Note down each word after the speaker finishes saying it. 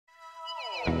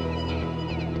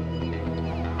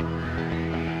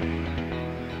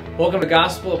Welcome to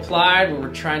Gospel Applied, where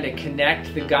we're trying to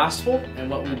connect the gospel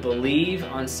and what we believe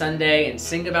on Sunday and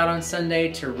sing about on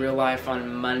Sunday to real life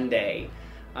on Monday.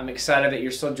 I'm excited that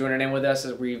you're still joining in with us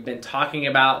as we've been talking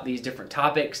about these different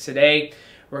topics. Today,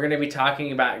 we're going to be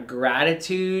talking about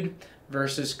gratitude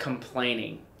versus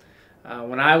complaining.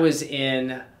 When I was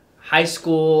in high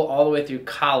school all the way through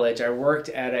college, I worked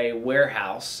at a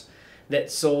warehouse that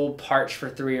sold parts for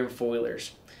 3 and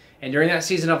 4-wheelers. And during that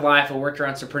season of life, I worked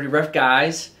around some pretty rough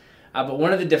guys. But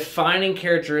one of the defining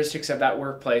characteristics of that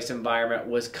workplace environment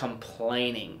was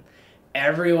complaining.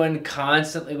 Everyone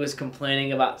constantly was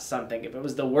complaining about something. If it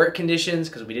was the work conditions,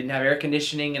 because we didn't have air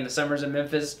conditioning in the summers in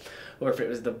Memphis, or if it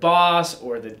was the boss,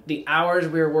 or the hours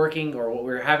we were working, or what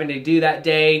we were having to do that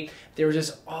day, there was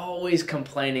just always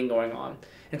complaining going on.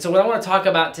 And so what I want to talk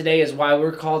about today is why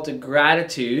we're called to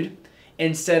gratitude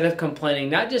instead of complaining,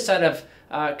 not just out of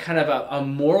kind of a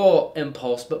moral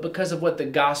impulse, but because of what the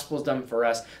gospel's done for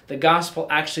us. The gospel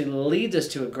actually leads us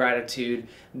to a gratitude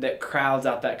that crowds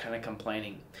out that kind of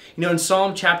complaining. You know, in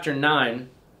Psalm chapter 9,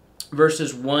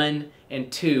 verses 1 and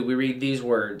 2, we read these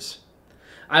words: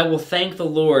 I will thank the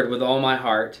Lord with all my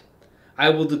heart. I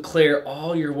will declare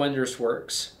all your wondrous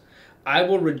works. I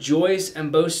will rejoice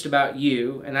and boast about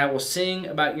you, and I will sing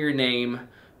about your name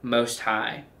most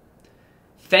high.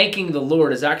 Thanking the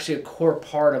Lord is actually a core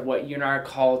part of what you and I are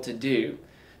called to do,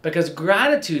 because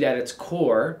gratitude at its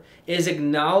core is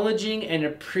acknowledging and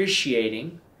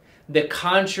appreciating the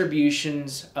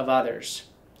contributions of others.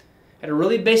 At a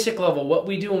really basic level, what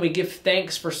we do when we give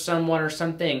thanks for someone or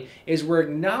something is we're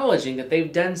acknowledging that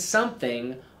they've done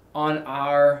something on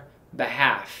our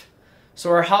behalf. So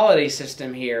our holiday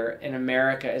system here in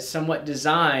America is somewhat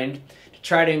designed to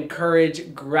try to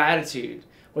encourage gratitude.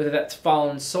 Whether that's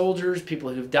fallen soldiers,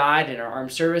 people who've died in our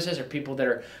armed services, or people that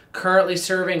are currently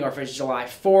serving, or if it's July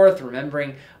 4th,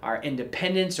 remembering our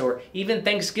independence, or even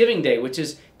Thanksgiving Day, which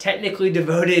is technically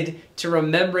devoted to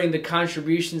remembering the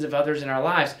contributions of others in our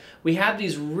lives. We have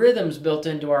these rhythms built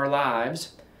into our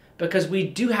lives because we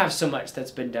do have so much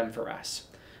that's been done for us.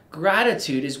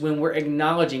 Gratitude is when we're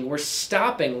acknowledging, we're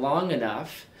stopping long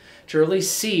enough to really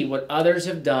see what others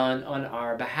have done on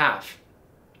our behalf.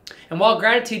 And while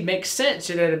gratitude makes sense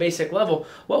at a basic level,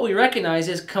 what we recognize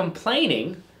is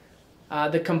complaining,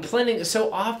 the complaining that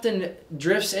so often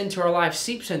drifts into our life,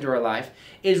 seeps into our life,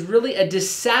 is really a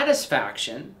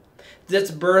dissatisfaction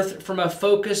that's birthed from a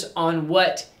focus on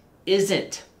what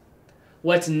isn't,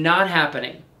 what's not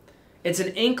happening. It's an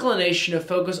inclination to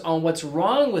focus on what's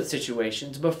wrong with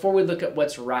situations before we look at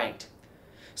what's right.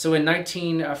 So in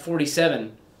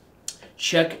 1947,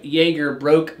 Chuck Yeager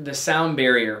broke the sound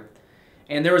barrier.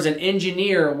 And there was an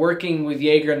engineer working with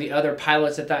Yeager and the other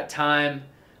pilots at that time.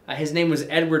 His name was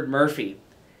Edward Murphy.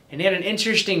 And he had an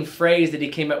interesting phrase that he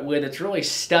came up with that's really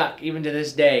stuck even to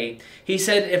this day. He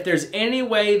said, if there's any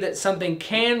way that something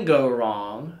can go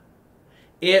wrong,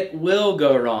 it will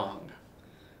go wrong.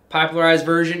 Popularized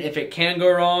version, if it can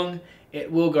go wrong,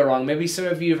 it will go wrong. Maybe some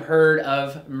of you have heard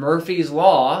of Murphy's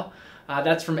Law.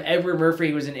 That's from Edward Murphy.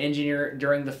 He was an engineer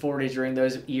during the 40s, during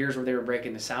those years where they were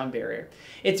breaking the sound barrier.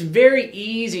 It's very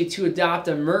easy to adopt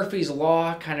a Murphy's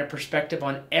Law kind of perspective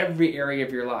on every area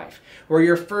of your life, where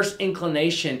your first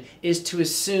inclination is to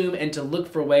assume and to look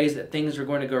for ways that things are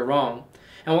going to go wrong.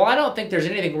 And while I don't think there's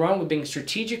anything wrong with being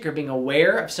strategic or being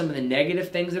aware of some of the negative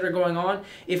things that are going on,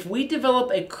 if we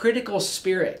develop a critical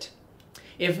spirit,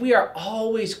 if we are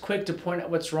always quick to point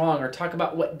out what's wrong or talk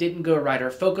about what didn't go right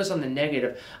or focus on the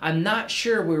negative, I'm not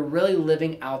sure we're really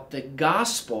living out the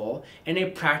gospel in a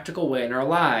practical way in our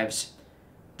lives.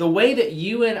 The way that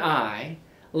you and I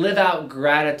live out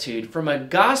gratitude from a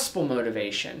gospel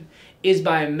motivation is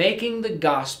by making the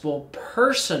gospel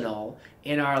personal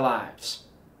in our lives.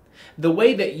 The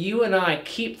way that you and I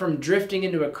keep from drifting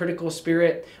into a critical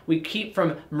spirit, we keep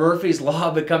from Murphy's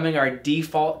Law becoming our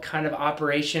default kind of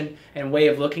operation and way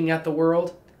of looking at the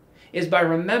world, is by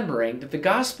remembering that the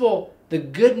gospel, the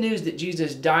good news that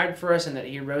Jesus died for us and that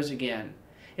he rose again,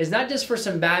 is not just for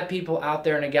some bad people out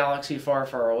there in a galaxy far,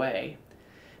 far away,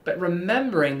 but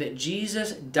remembering that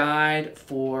Jesus died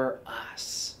for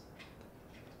us.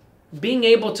 Being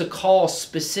able to call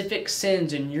specific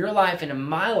sins in your life and in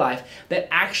my life that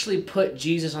actually put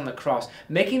Jesus on the cross,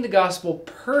 making the gospel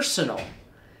personal,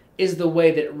 is the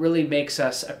way that really makes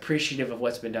us appreciative of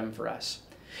what's been done for us.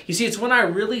 You see, it's when I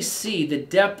really see the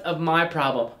depth of my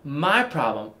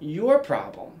problem, your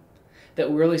problem,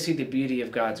 that we really see the beauty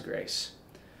of God's grace.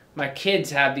 My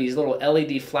kids have these little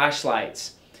LED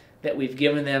flashlights that we've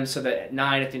given them so that at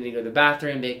night, if they need to go to the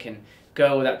bathroom, they can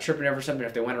go without tripping over something.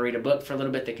 If they want to read a book for a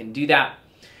little bit, they can do that.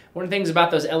 One of the things about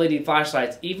those LED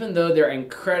flashlights, even though they're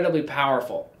incredibly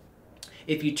powerful,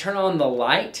 if you turn on the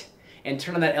light and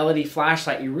turn on that LED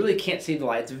flashlight, you really can't see the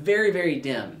light. It's very, very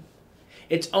dim.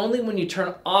 It's only when you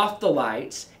turn off the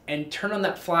lights and turn on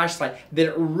that flashlight that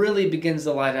it really begins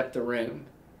to light up the room.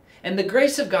 And the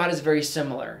grace of God is very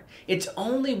similar. It's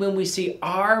only when we see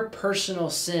our personal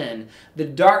sin, the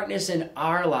darkness in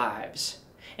our lives,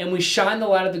 and we shine the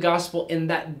light of the gospel in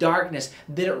that darkness,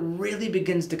 that it really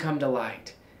begins to come to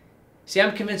light. See,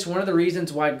 I'm convinced one of the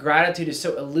reasons why gratitude is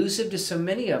so elusive to so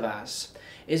many of us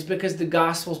is because the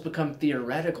gospel's become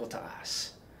theoretical to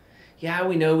us. Yeah,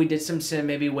 we know we did some sin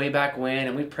maybe way back when,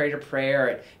 and we prayed a prayer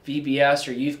at VBS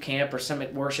or youth camp or some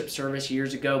worship service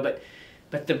years ago, but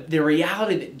the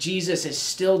reality that Jesus is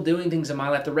still doing things in my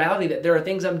life, the reality that there are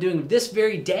things I'm doing this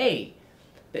very day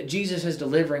that Jesus is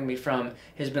delivering me from,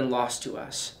 has been lost to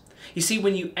us. You see,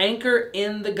 when you anchor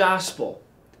in the gospel,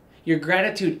 your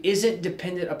gratitude isn't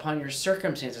dependent upon your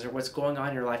circumstances or what's going on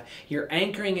in your life. You're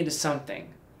anchoring into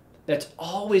something that's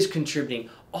always contributing,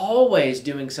 always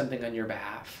doing something on your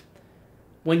behalf.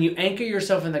 When you anchor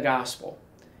yourself in the gospel,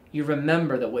 you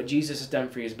remember that what Jesus has done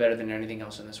for you is better than anything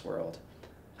else in this world.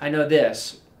 I know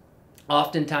this.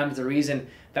 Oftentimes the reason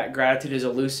that gratitude is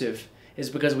elusive is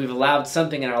because we've allowed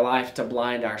something in our life to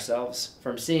blind ourselves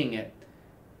from seeing it.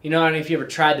 You know, I don't know if you ever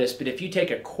tried this, but if you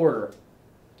take a quarter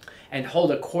and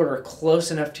hold a quarter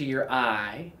close enough to your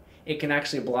eye, it can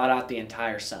actually blot out the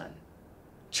entire sun.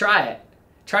 Try it.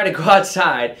 Try to go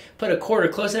outside, put a quarter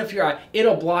close enough to your eye,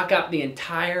 it'll block out the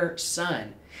entire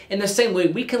sun. In the same way,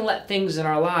 we can let things in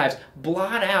our lives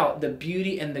blot out the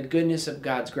beauty and the goodness of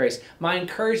God's grace. My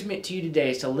encouragement to you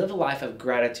today is to live a life of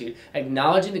gratitude,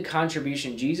 acknowledging the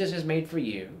contribution Jesus has made for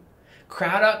you.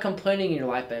 Crowd out complaining in your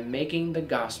life by making the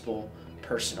gospel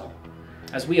personal.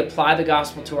 As we apply the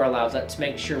gospel to our lives, let's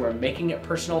make sure we're making it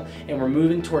personal and we're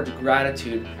moving towards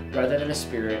gratitude rather than a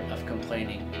spirit of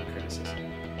complaining and criticism.